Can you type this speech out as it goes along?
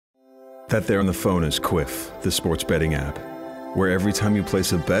That there on the phone is Kwiff, the sports betting app, where every time you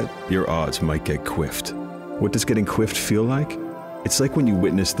place a bet, your odds might get quiffed. What does getting quiffed feel like? It's like when you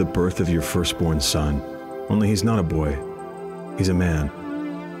witness the birth of your firstborn son, only he's not a boy, he's a man.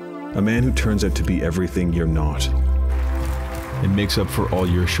 A man who turns out to be everything you're not. It makes up for all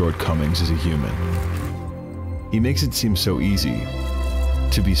your shortcomings as a human. He makes it seem so easy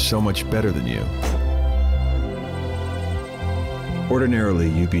to be so much better than you. Ordinarily,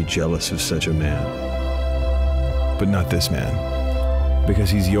 you'd be jealous of such a man. But not this man, because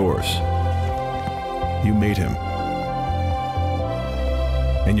he's yours. You made him.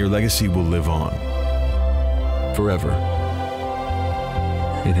 And your legacy will live on, forever,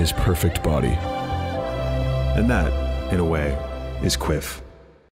 in his perfect body. And that, in a way, is Kwiff.